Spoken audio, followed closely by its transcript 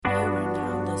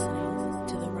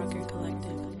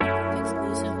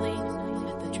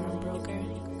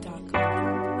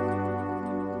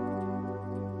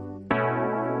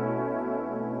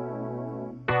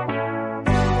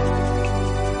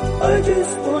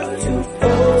just want to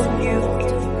own you.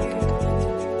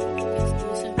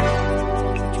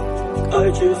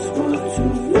 I just want to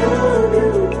love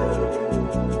you.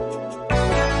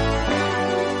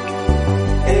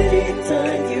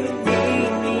 Anytime you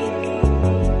need me,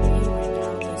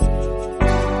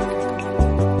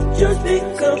 just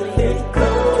pick up and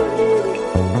call me.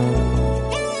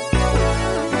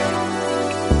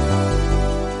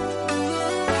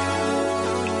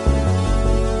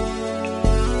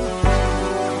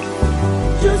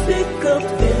 Just pick up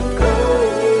and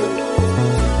call me.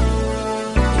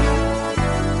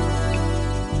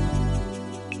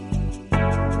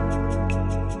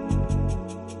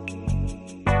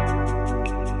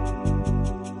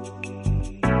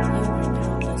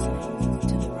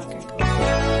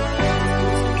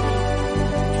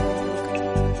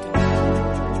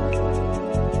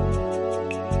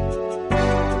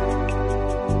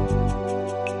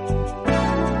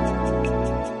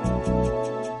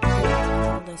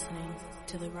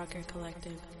 To the Rucker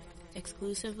Collective,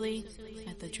 exclusively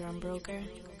at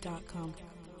thedrumbroker.com.